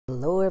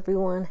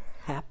everyone.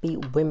 Happy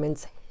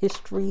Women's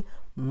History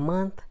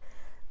Month.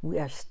 We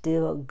are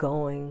still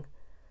going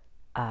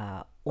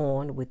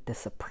on with the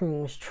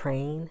Supremes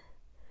train.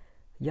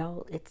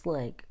 Y'all, it's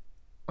like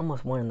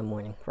almost 1 in the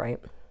morning, right?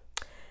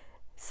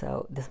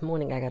 So this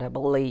morning I got up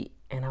late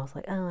and I was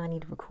like, oh, I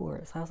need to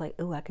record. So I was like,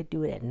 oh, I could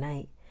do it at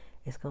night.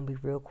 It's going to be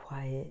real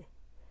quiet.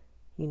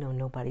 You know,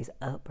 nobody's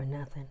up or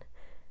nothing.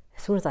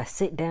 As soon as I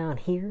sit down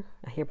here,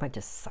 I hear a bunch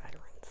of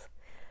sirens.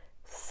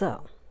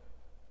 So,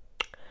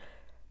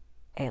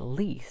 at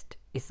least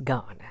it's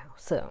gone now.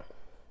 So,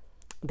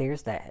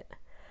 there's that.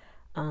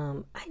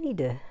 I'm going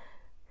to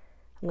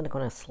go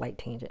on a slight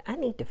tangent. I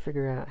need to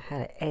figure out how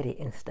to edit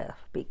and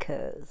stuff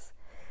because,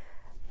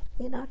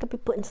 you know, I could be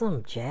putting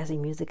some jazzy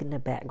music in the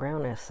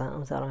background or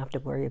something so I don't have to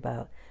worry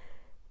about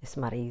if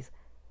somebody's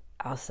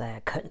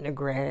outside cutting the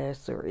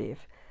grass or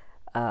if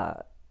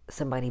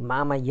somebody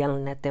mama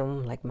yelling at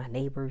them like my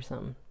neighbor or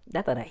something.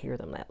 Not that I hear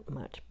them that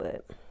much,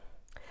 but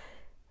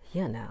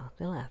you know,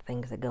 there are a lot of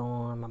things that go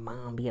on. My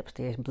mom be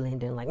upstairs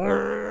blending like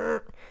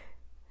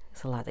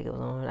it's a lot that goes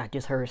on. I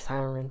just heard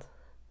sirens.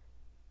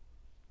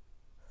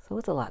 So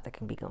it's a lot that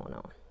can be going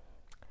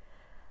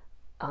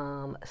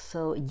on.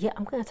 So yeah,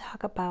 I'm gonna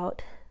talk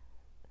about,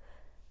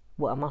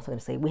 well, I'm also gonna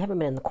say we haven't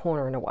been in the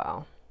corner in a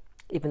while,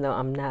 even though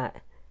I'm not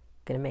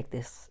gonna make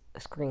this a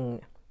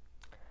screen.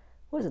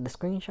 What is it, the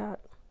screenshot?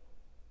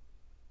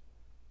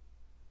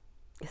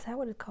 Is that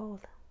what it's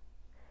called?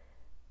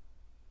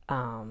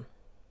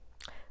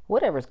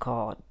 Whatever it's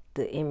called,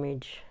 the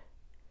image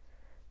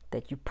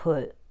that you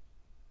put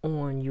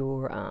on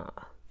your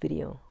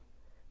video.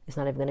 It's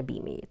not even going to be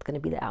me. It's going to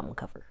be the album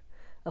cover,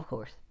 of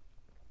course.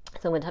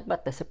 So I'm going to talk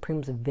about the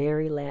Supremes'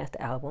 very last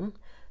album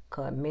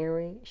called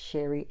Mary,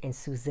 Scherrie, and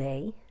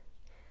Susaye.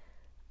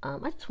 I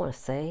just want to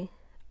say,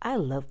 I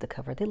love the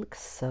cover. They look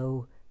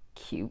so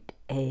cute.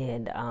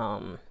 And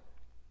I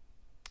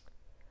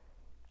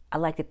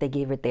like that they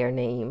gave it their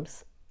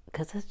names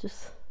because it's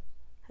just,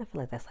 I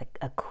feel like that's like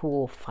a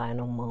cool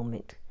final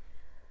moment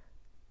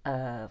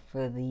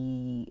for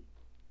the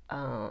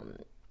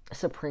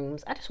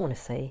Supremes. I just want to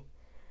say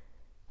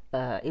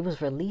it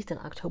was released in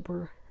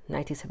October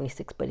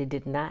 1976, but it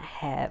did not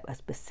have a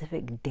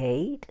specific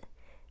date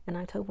in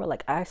October.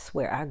 Like, I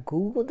swear, I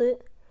Googled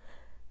it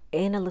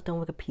and I looked on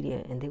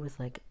Wikipedia and there was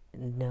like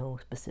no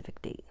specific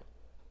date.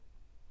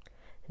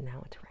 And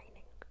now it's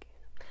raining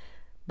again.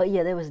 But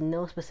yeah, there was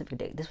no specific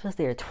date. This was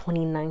their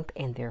 29th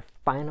and their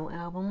final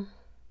album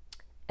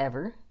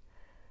ever.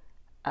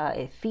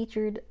 It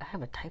featured, I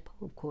have a typo,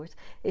 of course.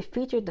 It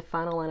featured the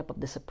final lineup of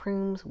the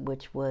Supremes,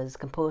 which was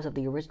composed of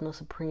the original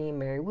Supreme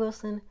Mary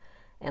Wilson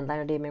and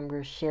latter-day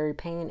members Scherrie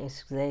Payne and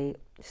Susaye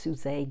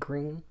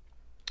Green.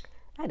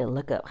 I had to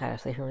look up how to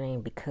say her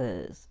name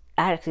because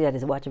I actually had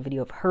to watch a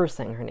video of her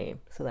saying her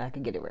name so that I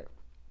could get it right.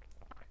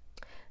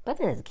 But I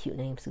think that's a cute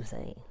name,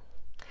 Susaye.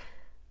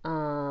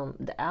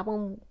 The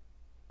album,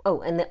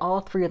 oh, and then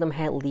all three of them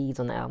had leads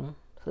on the album.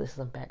 So this is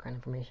some background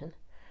information.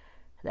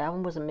 The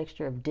album was a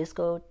mixture of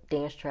disco,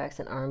 dance tracks,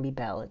 and R&B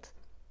ballads.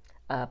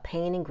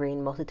 Payne and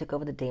Green mostly took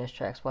over the dance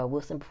tracks while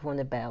Wilson performed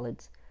the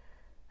ballads.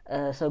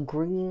 So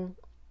Green,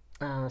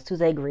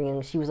 Susaye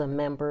Green, she was a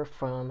member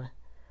from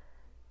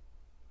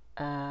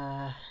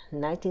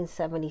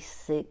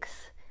 1976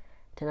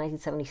 to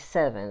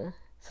 1977.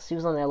 So she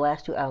was on their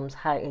last two albums,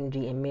 High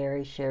Energy and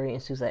Mary, Scherrie,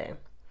 and Susaye.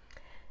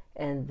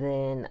 And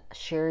then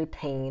Scherrie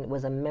Payne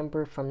was a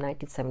member from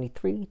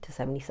 1973 to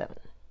 77.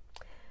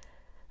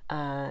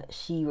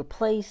 She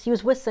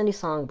was with Cindy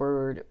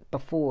Songbird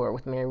before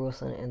with Mary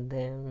Wilson, and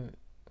then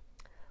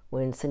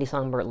when Cindy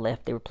Songbird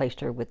left, they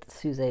replaced her with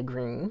Susaye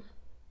Green.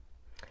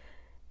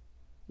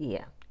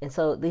 Yeah, and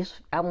so this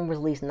album was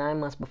released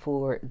 9 months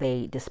before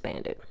they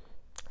disbanded.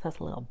 So that's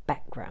a little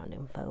background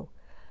info.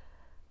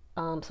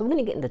 So we're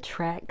gonna get into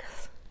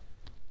tracks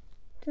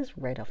just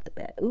right off the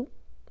bat. Oop,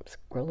 I'm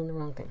scrolling the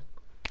wrong thing.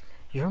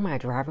 You're My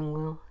Driving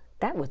Wheel.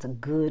 That was a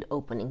good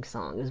opening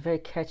song. It was very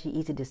catchy,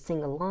 easy to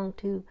sing along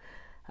to.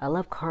 I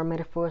love car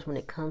metaphors when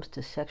it comes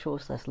to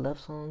sexual/love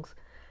songs.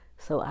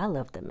 So I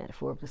love the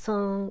metaphor of the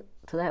song.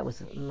 So that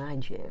was my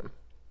jam.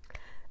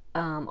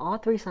 All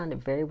three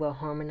sounded very well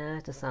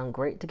harmonized and sound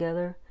great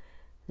together.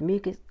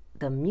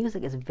 The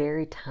music is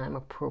very time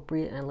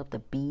appropriate and I love the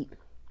beat.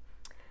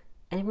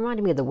 And it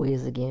reminded me of The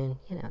Wiz again.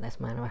 You know, that's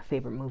one of my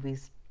favorite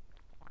movies.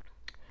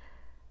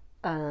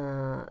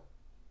 And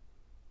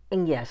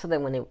yeah, so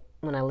that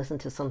when I listen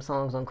to some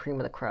songs on Cream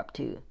of the Crop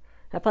too,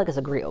 I feel like it's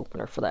a great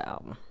opener for the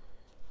album.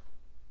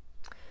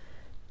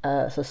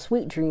 So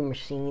Sweet Dream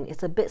Machine,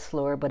 it's a bit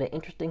slower, but an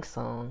interesting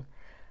song.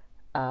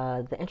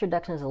 The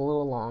introduction is a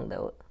little long,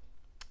 though.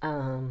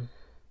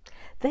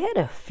 They had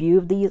a few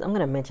of these. I'm going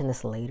to mention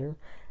this later,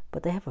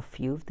 but they have a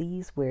few of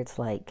these where it's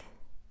like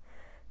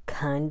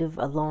kind of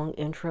a long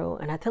intro,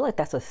 and I feel like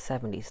that's a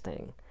 70s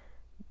thing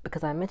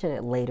because I mentioned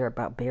it later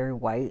about Barry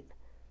White.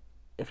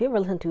 If you ever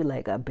listen to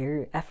like a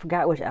Barry, I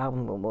forgot which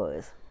album it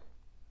was.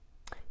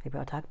 Maybe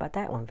I'll talk about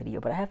that one video,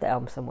 but I have the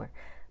album somewhere.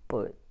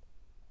 But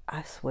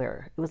I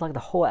swear, it was like the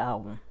whole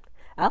album.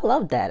 I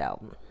loved that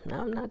album.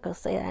 Now, I'm not going to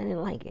say I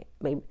didn't like it.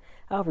 Maybe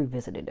I'll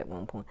revisit it at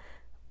one point.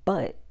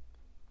 But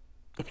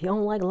if you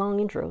don't like long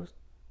intros,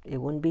 it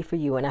wouldn't be for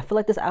you. And I feel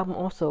like this album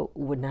also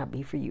would not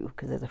be for you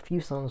because there's a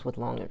few songs with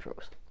long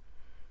intros.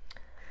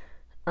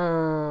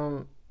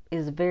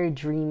 It's very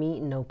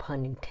dreamy, no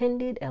pun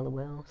intended,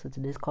 lol, since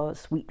it is called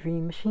Sweet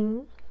Dream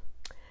Machine.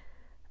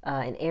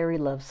 An airy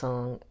love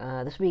song.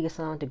 This would be a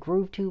song to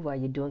groove to while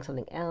you're doing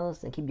something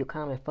else and keep you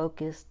calm and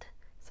focused.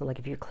 So like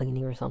if you're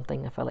cleaning or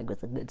something, I felt like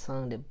it's a good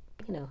song to,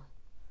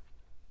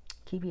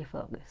 keep you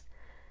focused.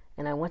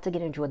 And I once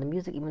again enjoy the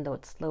music, even though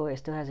it's slower, it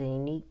still has a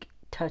unique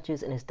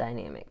touches and it's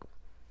dynamic.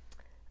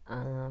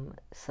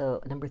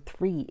 So number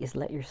 3 is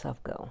Let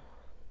Yourself Go.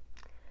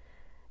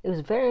 It was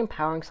a very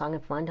empowering song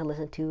and fun to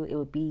listen to. It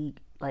would be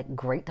like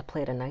great to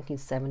play at a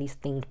 1970s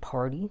themed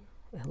party,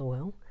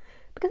 lol.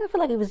 Because I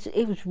feel like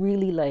it was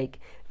really like,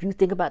 if you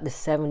think about the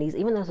 70s,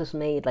 even though this was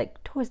made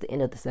like towards the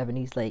end of the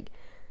 70s, like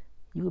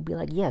you would be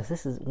like, yes,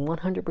 this is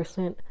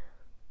 100%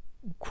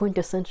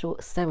 quintessential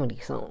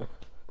 70s song.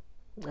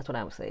 That's what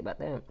I would say about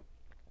that.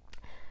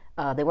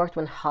 They worked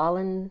with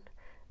Holland,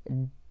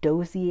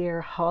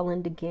 Dozier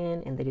Holland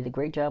again, and they did a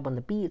great job on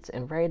the beats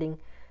and writing.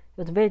 It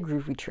was a very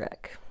groovy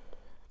track.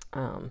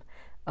 I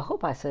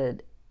hope I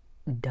said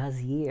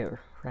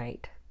Dozier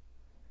right.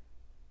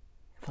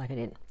 I feel like I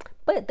didn't.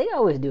 But they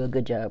always do a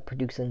good job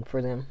producing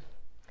for them.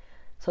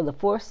 So the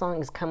 4th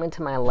song is Come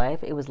Into My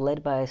Life. It was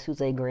led by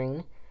Susaye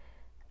Green.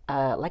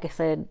 Like I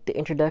said, the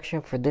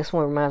introduction for this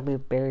one reminds me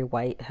of Barry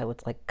White, how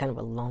it's like kind of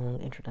a long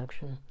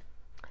introduction.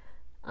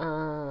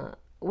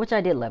 Which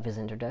I did love his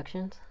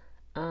introductions.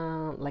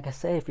 Like I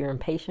said, if you're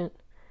impatient,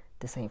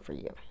 this ain't for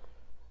you.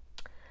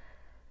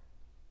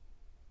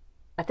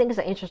 I think it's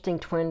an interesting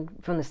trend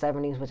from the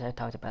 70s, which I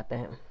talked about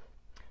that.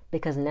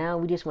 Because now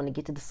we just want to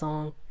get to the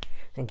song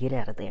and get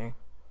out of there.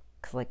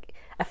 Cause like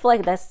I feel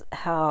like that's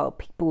how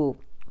people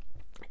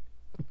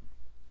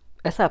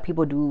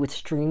do with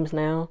streams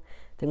now.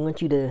 They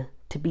want you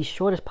to be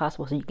short as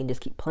possible so you can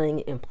just keep playing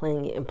it and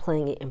playing it and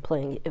playing it and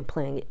playing it and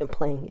playing it and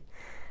playing it.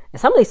 And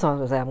some of these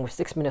songs was album were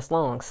 6 minutes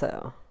long,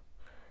 so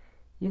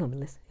you're gonna be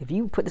listening. If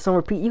you put this on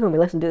repeat, you're gonna be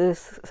listening to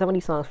some of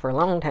these songs for a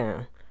long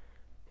time.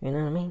 You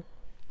know what I mean?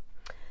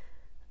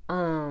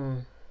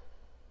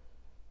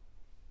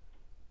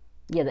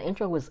 Yeah, the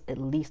intro was at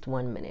least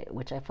 1 minute,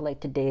 which I feel like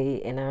today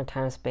in our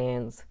time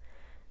spans,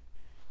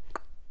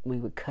 we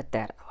would cut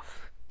that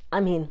off. I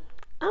mean,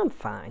 I'm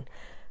fine,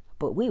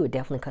 but we would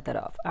definitely cut that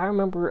off. I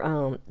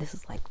remember, this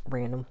is like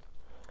random,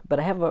 but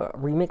I have a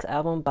remix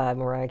album by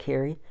Mariah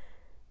Carey,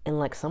 and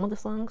like some of the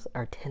songs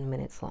are 10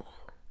 minutes long.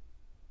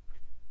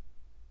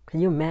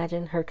 Can you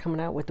imagine her coming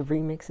out with the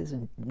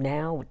remixes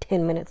now with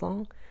 10 minutes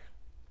long?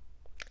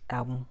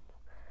 Album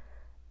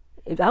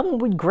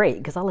would be great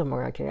because I love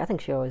Mariah Carey. I think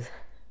she always,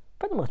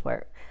 for the most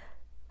part,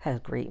 has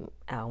great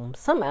albums.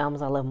 Some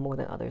albums I love more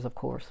than others, of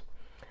course.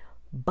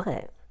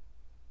 But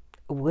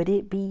would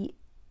it be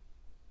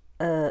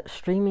a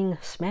streaming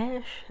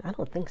smash? I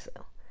don't think so.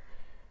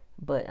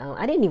 But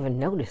I didn't even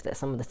notice that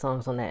some of the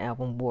songs on that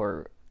album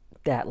were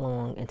that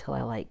long until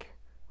I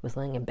was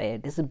laying in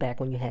bed. This is back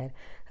when you had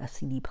a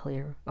CD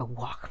player, a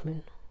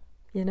Walkman,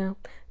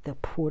 the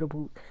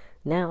portable.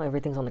 Now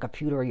everything's on the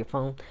computer or your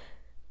phone,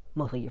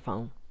 mostly your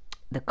phone.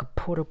 The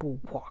portable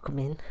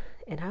Walkman,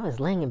 and I was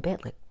laying in bed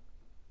like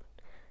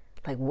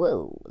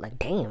whoa, like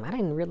damn, I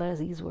didn't realize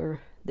these were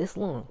this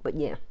long. But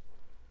yeah.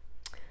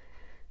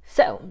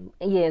 So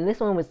yeah, and this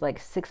one was like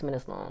 6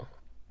 minutes long.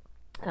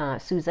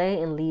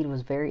 Susaye in lead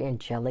was very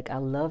angelic. I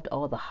loved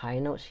all the high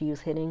notes she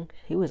was hitting.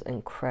 She was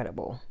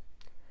incredible.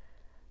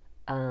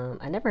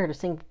 I never heard her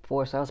sing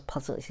before, so I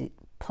was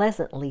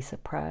pleasantly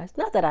surprised.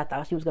 Not that I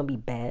thought she was gonna be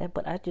bad,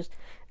 but I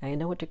didn't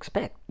know what to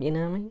expect. You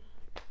know what I mean?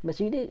 But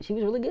she did. She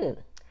was really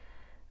good.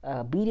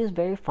 Beat is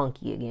very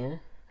funky again.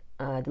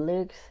 The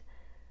lyrics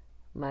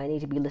might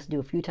need to be listened to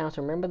a few times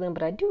to remember them,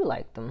 but I do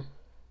like them.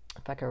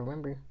 If I can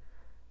remember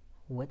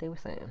what they were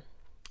saying.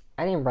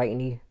 I didn't write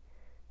any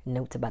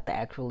notes about the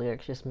actual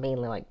lyrics, just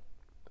mainly like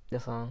the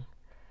song.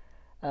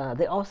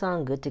 They all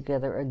sound good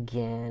together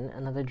again.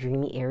 Another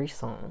dreamy, airy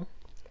song.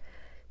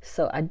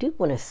 So I do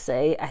want to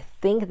say, I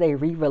think they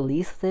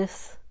re-released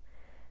this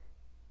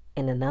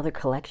in another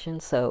collection.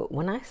 So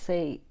when I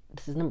say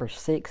this is number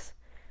 6,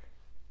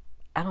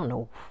 I don't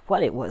know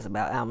what it was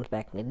about albums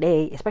back in the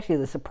day, especially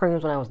the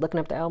Supremes. When I was looking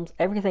up the albums,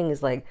 everything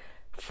is like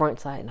front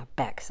side and a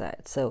back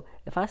side. So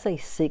if I say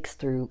 6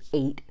 through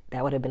 8,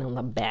 that would have been on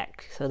the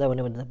back. So that would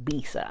have been the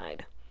B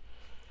side.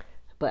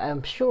 But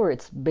I'm sure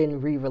it's been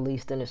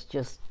re-released and it's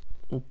just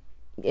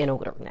in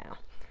order now.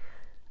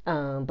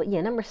 But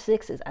yeah, number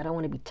 6 is I Don't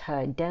Want to Be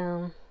Tied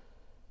Down.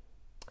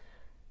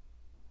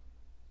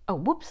 Oh,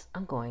 whoops,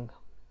 I'm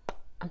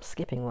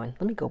skipping one.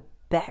 Let me go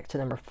back to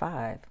number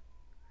 5.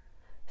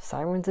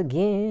 Sirens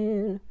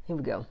again. Here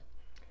we go.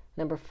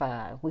 Number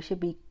 5. We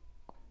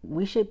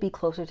should be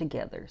closer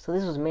together. So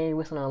this was Mary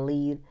Wilson on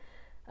lead.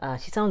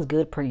 She sounds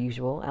good per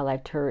usual. I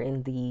liked her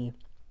in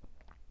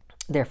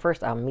their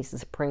first album, Meet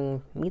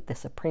the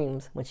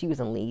Supremes, when she was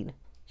in lead.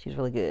 She was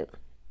really good.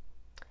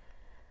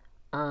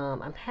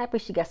 I'm happy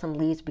she got some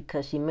leads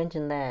because she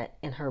mentioned that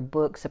in her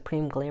book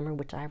Supreme Glamour,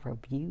 which I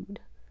reviewed.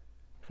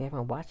 If you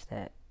haven't watched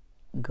that,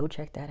 go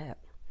check that out.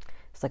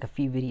 It's like a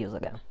few videos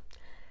ago.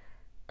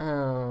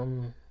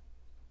 And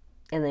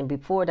then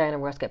before Diana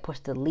Ross got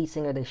pushed to the lead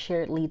singer, they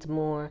shared leads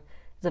more.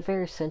 It's a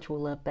very sensual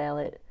love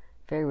ballad,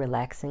 very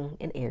relaxing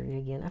and airy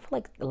again. I feel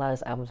like a lot of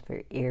this album is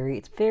very airy.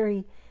 It's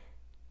very,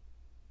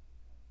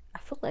 I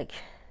feel like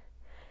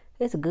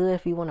it's good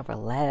if you want to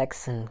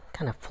relax and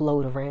kind of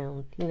float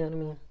around, you know what I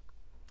mean?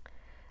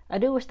 I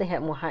do wish they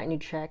had more hot new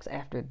tracks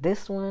after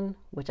this one,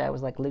 which I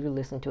was like literally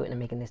listening to it and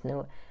making this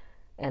note.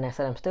 And I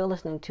said I'm still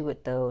listening to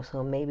it though,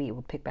 so maybe it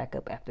will pick back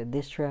up after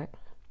this track.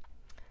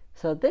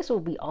 So this will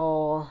be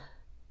all,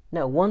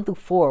 no, 1 through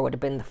 4 would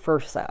have been the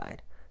first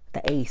side,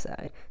 the A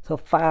side. So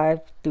 5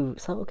 through,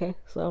 so okay,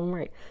 so I'm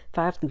right.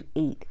 5 through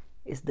 8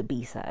 is the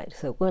B side.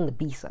 So we're on the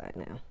B side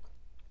now.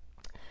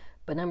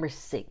 But number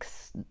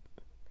 6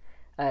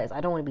 is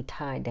I Don't Want to Be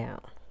Tied Down,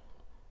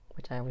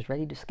 which I was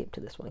ready to skip to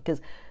this one.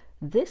 Because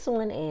this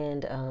one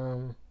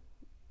and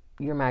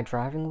You're My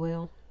Driving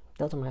Wheel,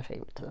 those are my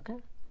favorites, okay?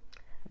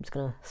 I'm just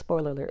going to,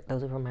 spoiler alert,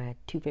 those are my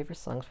 2 favorite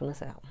songs from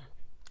this album.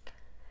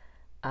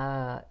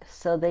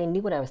 So they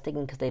knew what I was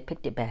thinking because they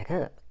picked it back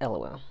up,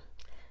 LOL.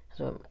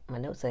 So my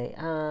notes say,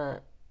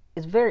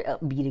 it's very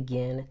upbeat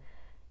again.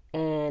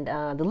 And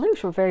the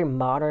lyrics were very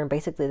modern.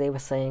 Basically, they were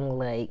saying,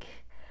 like,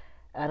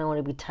 I don't want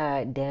to be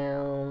tied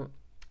down.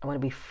 I want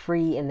to be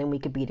free, and then we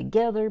could be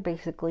together.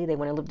 Basically, they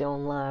want to live their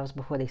own lives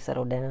before they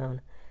settle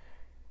down.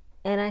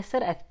 And I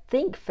said, I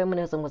think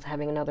feminism was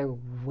having another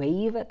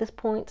wave at this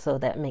point, so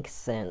that makes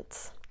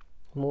sense.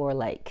 More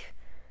like,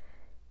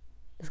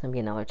 it's going to be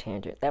another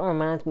tangent. That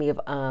reminds me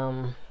of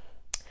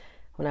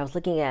when I was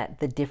looking at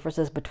the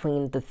differences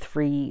between the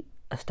 3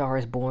 A Star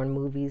Is Born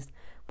movies,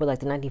 where like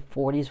the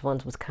 1940s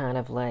ones was kind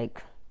of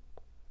like,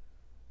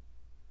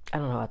 I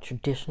don't know, a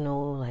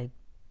traditional, like,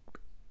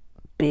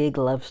 big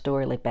love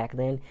story like back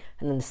then.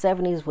 And then the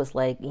 70s was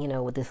like, you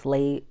know, with this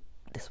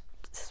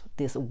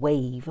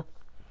wave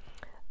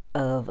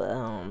of,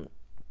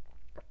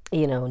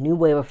 you know, new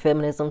wave of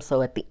feminism.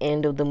 So at the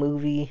end of the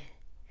movie,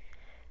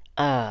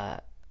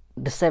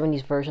 the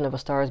 70s version of A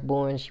Star Is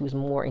Born, she was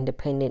more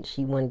independent.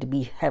 She wanted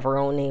to have her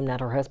own name, not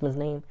her husband's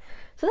name.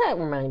 So that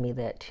reminded me of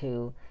that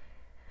too.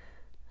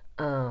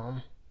 Yeah,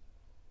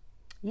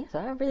 so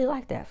I really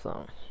like that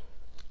song.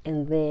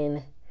 And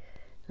then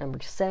number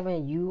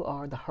 7, You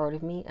Are the Heart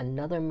of Me,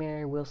 another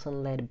Mary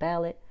Wilson-led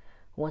ballad.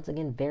 Once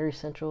again, very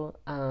central.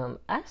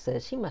 I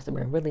said she must have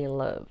been really in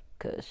love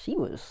because she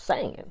was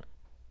singing.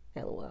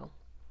 LOL.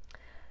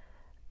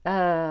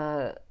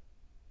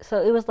 So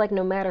it was like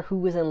no matter who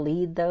was in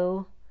lead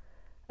though,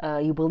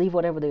 you believe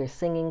whatever they're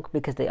singing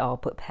because they all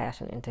put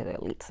passion into their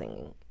lead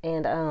singing.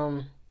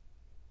 And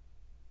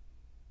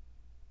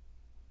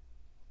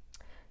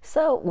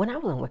so when I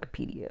was on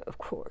Wikipedia, of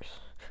course,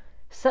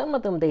 some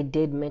of them they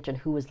did mention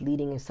who was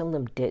leading and some of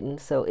them didn't.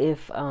 So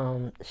if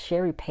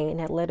Scherrie Payne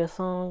had led a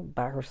song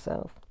by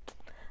herself,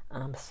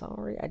 I'm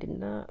sorry, I did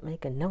not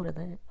make a note of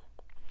that.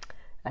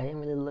 I didn't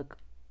really look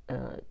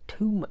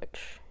too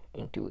much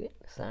into it.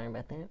 Sorry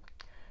about that.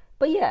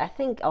 But yeah, I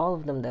think all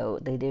of them though,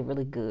 they did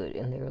really good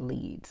in their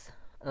leads.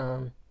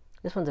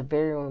 This one's a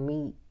very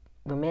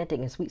romantic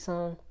and sweet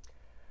song.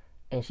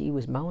 And she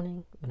was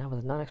moaning when I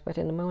was not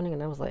expecting the moaning,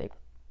 and I was like,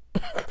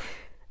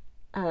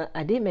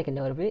 I did make a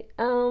note of it.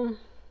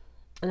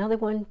 Another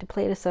one to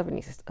play at a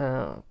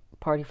 70s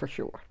party for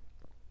sure.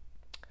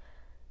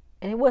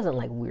 And it wasn't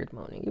like weird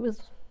moaning. It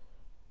was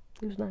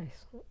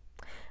nice.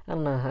 I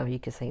don't know how you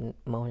could say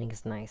moaning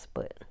is nice,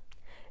 but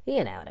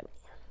you know what I mean.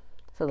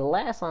 So the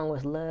last song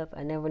was Love.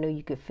 I Never Knew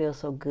You Could Feel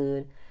So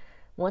Good.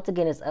 Once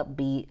again, it's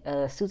upbeat.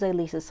 Susaye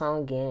leads the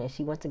song again, and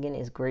she once again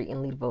is great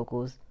in lead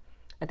vocals.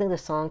 I think the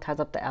song ties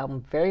up the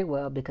album very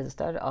well because it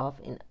started off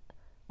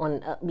on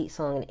an upbeat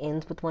song and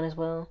ends with one as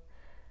well.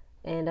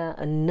 And I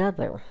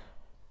feel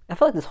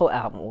like this whole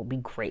album will be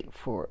great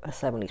for a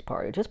 70s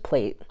party. Just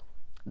play it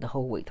the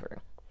whole way through.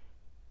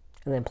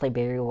 And then play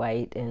Barry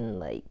White and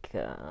like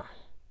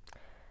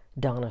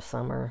Donna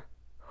Summer,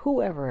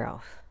 whoever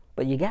else.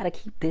 But you gotta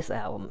keep this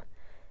album.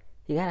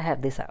 You gotta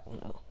have this album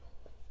though.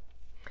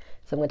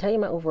 So I'm gonna tell you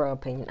my overall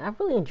opinion. I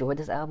really enjoyed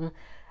this album.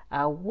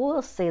 I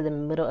will say the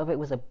middle of it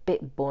was a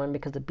bit boring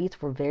because the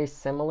beats were very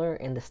similar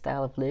and the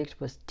style of lyrics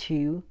was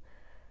too.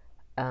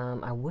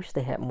 I wish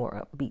they had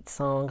more upbeat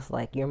songs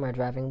like You're My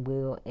Driving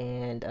Wheel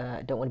and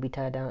Don't Want to Be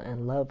Tied Down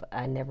and Love.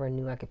 I Never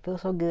Knew I Could Feel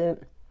So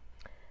Good.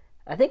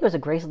 I think it was a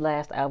great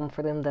last album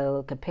for them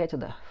though compared to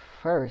the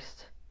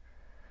first,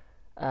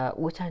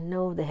 which I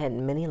know they had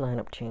many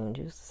lineup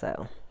changes.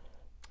 So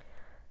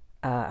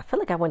I feel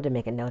like I wanted to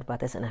make a note about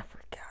this and I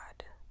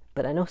forgot.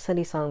 But I know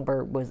Cindy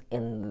Songbird was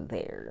in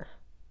there.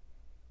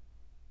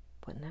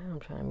 But now I'm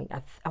trying to mean,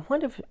 I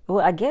wonder if,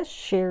 well, I guess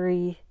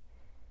Scherrie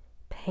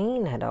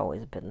Payne had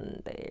always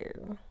been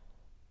there.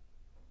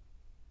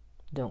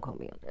 Don't quote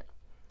me on that.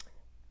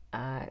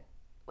 I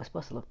was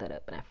supposed to look that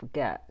up and I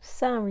forgot.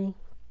 Sorry.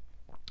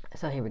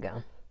 So here we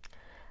go.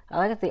 I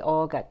like that they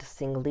all got to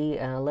sing lead,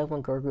 and I love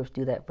when girl groups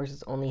do that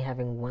versus only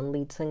having one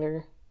lead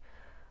singer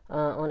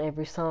on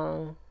every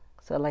song.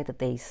 So I like that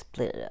they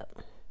split it up.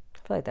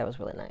 I feel like that was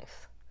really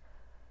nice.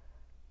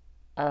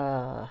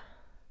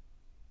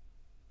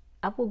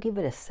 will give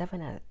it a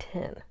 7 out of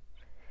 10.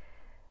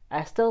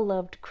 I still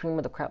loved Cream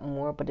of the Crop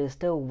more, but it's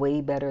still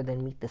way better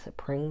than Meet the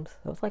Supremes.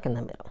 So it's like in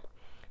the middle.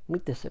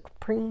 Meet the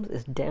Supremes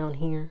is down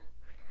here.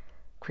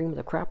 Cream of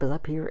the Crop is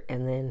up here.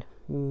 And then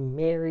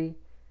Mary,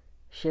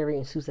 Scherrie,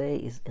 and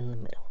Susaye is in the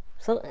middle.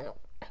 So,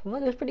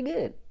 well, it was pretty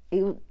good.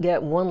 It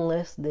got one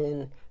less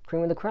than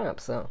Cream of the Crop.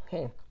 So,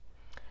 hey.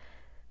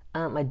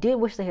 I did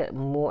wish they had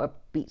more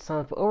upbeat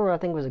songs, but overall I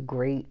think it was a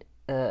great,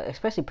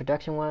 especially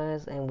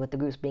production-wise, and with the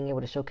groups being able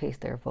to showcase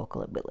their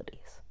vocal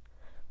abilities.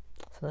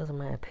 So those are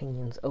my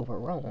opinions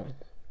overall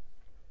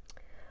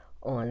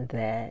on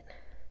that.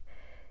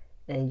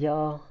 And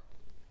y'all,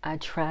 I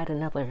tried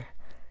another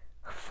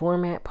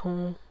format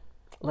poem.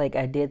 Like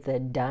I did the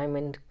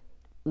diamond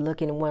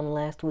looking one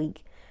last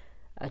week.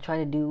 I tried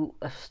to do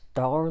a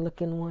star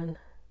looking one,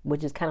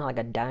 which is kind of like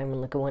a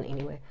diamond looking one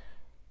anyway.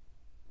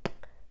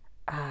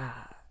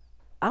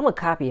 I'm gonna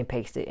copy and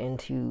paste it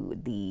into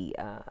the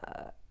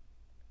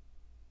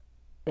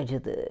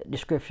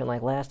description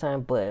like last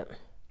time, but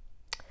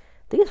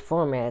these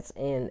formats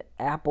in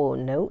Apple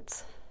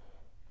Notes,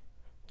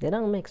 they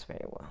don't mix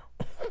very well.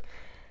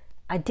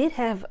 I did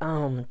have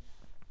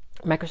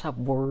Microsoft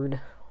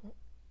Word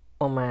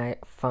on my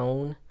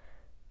phone,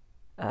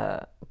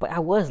 but I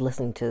was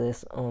listening to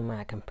this on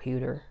my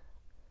computer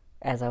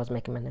as I was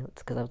making my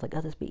notes because I was like,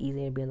 oh, this would be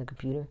easier to be on the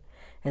computer.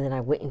 And then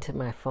I went into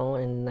my phone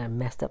and I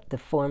messed up the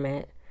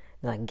format.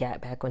 And I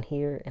got back on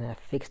here and I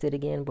fixed it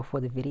again before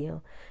the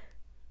video.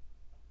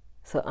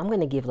 So I'm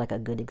going to give like a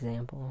good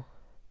example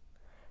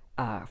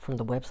from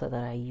the website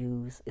that I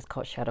use. It's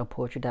called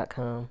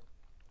shadowpoetry.com.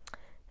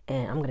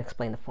 And I'm going to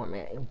explain the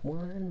format in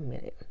 1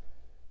 minute.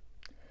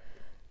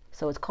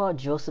 So it's called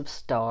Joseph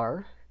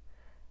Star.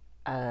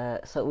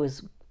 So it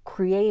was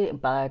created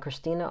by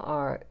Christina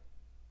R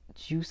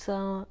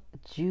Jussaume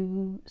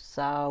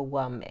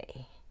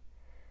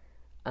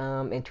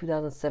in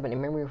 2007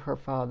 in memory of her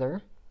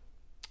father,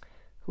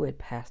 who had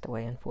passed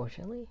away,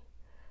 unfortunately.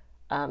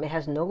 It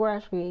has no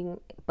graphing,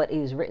 but it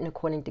is written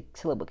according to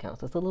syllable counts.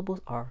 The syllables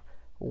are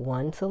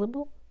 1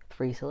 syllable,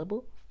 3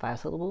 syllable, 5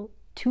 syllable,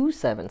 2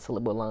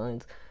 7-syllable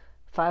lines,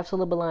 5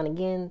 syllable line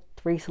again,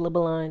 3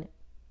 syllable line,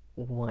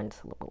 1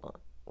 syllable line.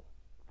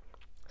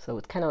 So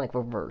it's kind of like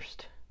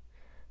reversed,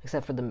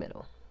 except for the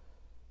middle.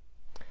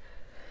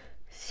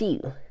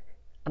 So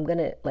I'm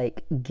gonna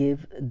like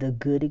give the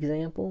good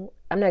example.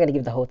 I'm not gonna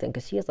give the whole thing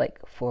because she has like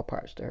 4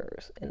 parts to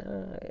hers, and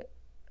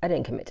I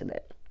didn't commit to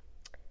that.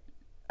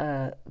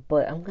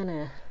 But I'm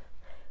gonna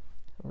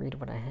read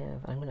what I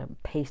have. I'm gonna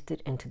paste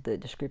it into the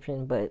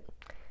description, but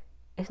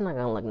it's not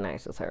gonna look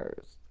nice as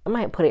hers. I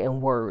might put it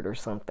in Word or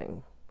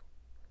something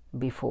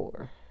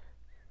before,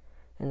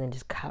 and then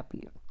just copy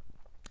it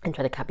and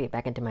try to copy it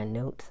back into my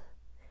notes.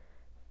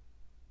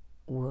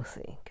 We'll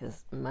see,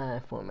 because my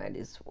format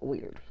is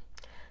weird.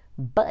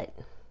 But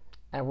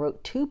I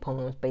wrote 2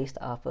 poems based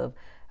off of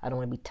I Don't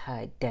Want to Be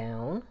Tied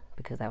Down,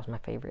 because that was my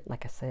favorite,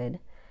 like I said.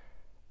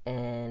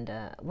 And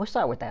we'll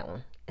start with that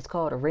one. It's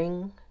called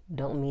Ring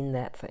Don't Mean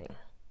That Thing.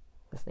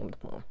 That's the name of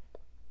the poem.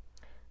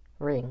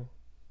 Ring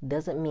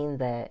doesn't mean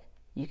that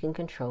you can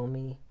control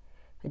me.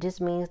 It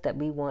just means that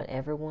we want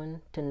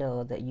everyone to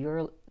know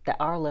that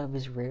our love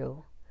is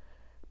real.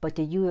 But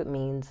to you it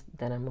means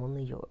that I'm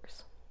only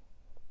yours.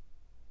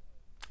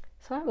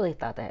 So I really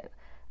thought that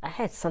I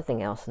had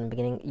something else in the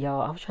beginning.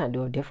 Y'all, I was trying to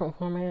do a different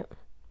format.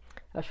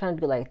 I was trying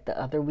to do like the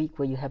other week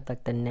where you have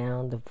like the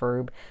noun, the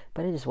verb,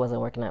 but it just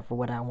wasn't working out for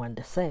what I wanted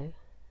to say.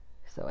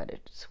 So I had to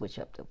switch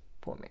up the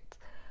formats.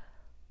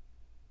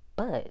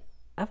 But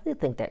I really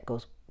think that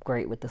goes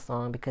great with the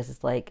song because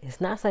it's like,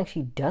 it's not saying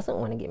she doesn't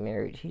want to get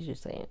married. She's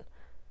just saying,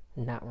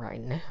 not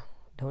right now.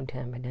 Don't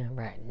tie me down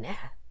right now.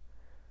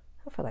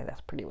 I feel like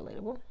that's pretty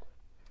relatable.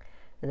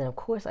 And then of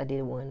course I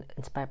did one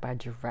inspired by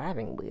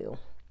Driving Wheel.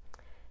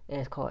 And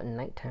it's called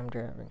Nighttime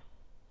Driving.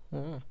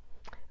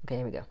 Okay,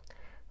 here we go.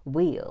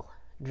 Wheel,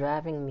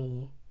 driving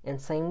me,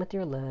 insane with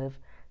your love,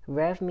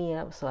 rev me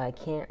up so I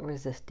can't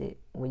resist it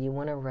when you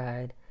want to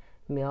ride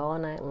me all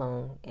night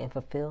long and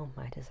fulfill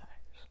my desires.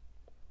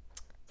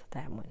 So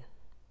that one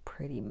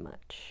pretty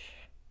much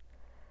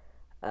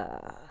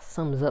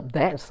sums up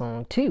that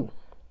song too.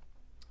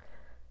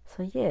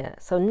 So yeah,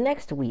 so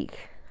next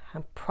week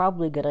I'm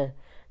probably gonna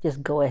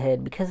just go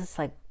ahead because it's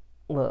like,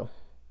 well,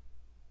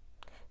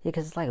 yeah,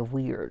 because it's like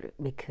weird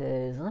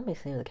because, let me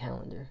see the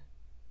calendar.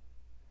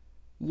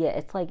 Yeah,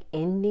 it's like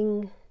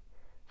ending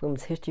from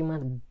History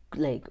Month,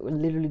 like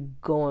literally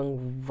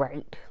going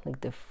right,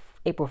 like the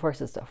April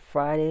 1st is a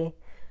Friday,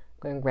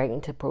 going right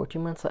into Poetry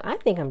Month. So I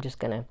think I'm just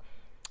going to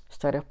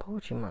start a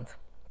Poetry Month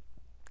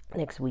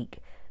next week.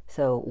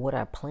 So what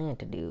I plan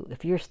to do,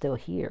 if you're still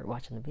here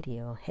watching the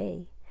video,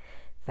 hey,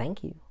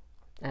 thank you.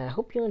 I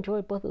hope you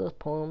enjoyed both of those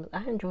poems.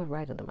 I enjoyed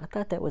writing them. I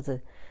thought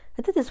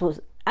this was,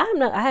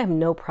 I have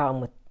no problem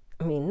with,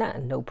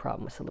 not no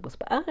problem with syllables,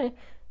 but I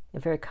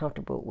am very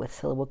comfortable with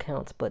syllable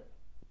counts, but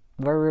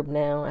verb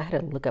now, I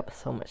had to look up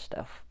so much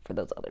stuff for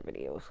those other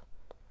videos,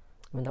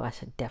 even though I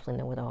should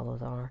definitely know what all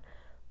those are.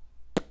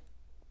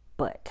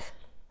 But,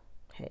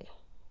 hey,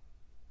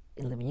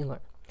 you live and you learn.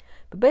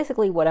 But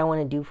basically what I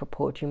want to do for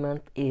Poetry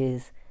Month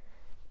is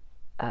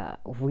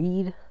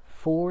read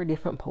 4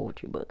 different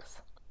poetry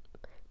books.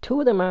 2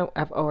 of them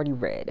I've already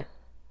read,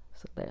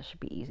 so that should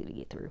be easy to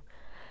get through.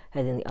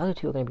 And then the other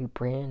 2 are going to be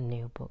brand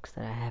new books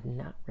that I have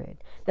not read.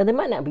 Now, they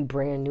might not be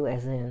brand new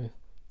as in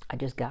I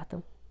just got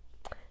them.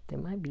 They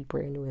might be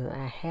brand new as in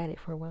I had it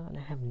for a while and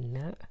I have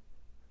not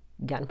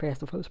gotten past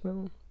the first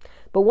one.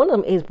 But one of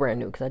them is brand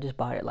new because I just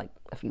bought it like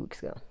a few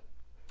weeks ago.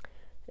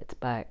 It's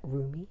by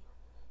Rumi.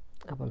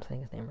 I hope I'm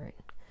saying his name right.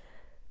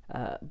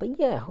 But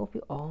yeah, I hope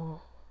you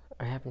all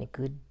are having a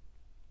good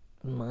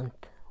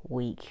month,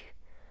 week.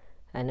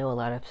 I know a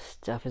lot of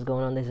stuff is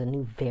going on. There's a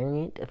new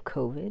variant of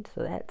COVID,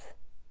 so that's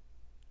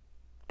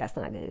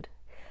not good.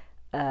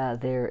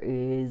 There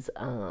is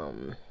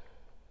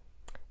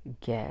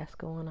gas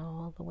going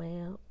all the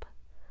way up.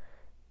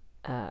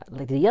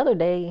 Like the other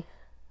day,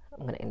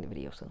 I'm gonna end the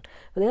video soon.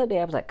 But the other day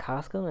I was at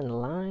Costco in the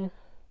line.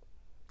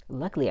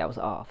 Luckily I was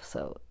off,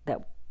 so that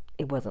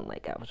it wasn't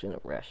like I was in a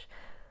rush.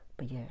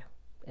 But yeah,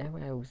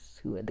 everyone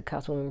who had the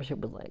Costco membership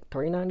was like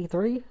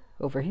 $3.93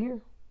 over here.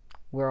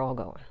 We're all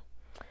going.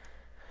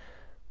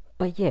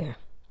 But yeah,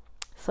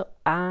 so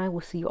I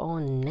will see you all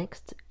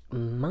next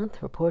month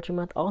for Poetry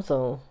Month.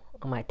 Also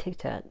on my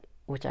TikTok,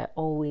 which I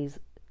always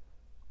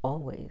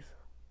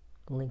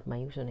link my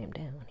username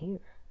down here,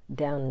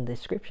 down in the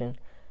description.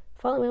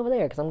 Follow me over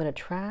there because I'm going to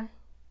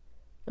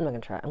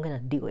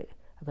do it.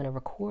 I'm going to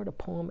record a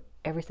poem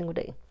every single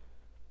day.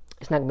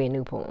 It's not going to be a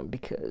new poem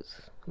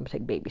because I'm going to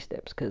take baby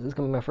steps because it's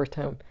going to be my first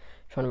time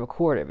trying to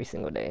record every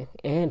single day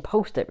and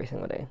post every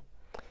single day.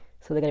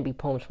 So they're going to be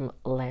poems from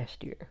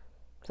last year.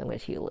 So I'm going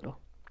to cheat a little.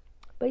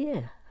 But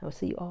yeah, I'll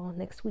see you all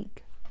next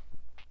week.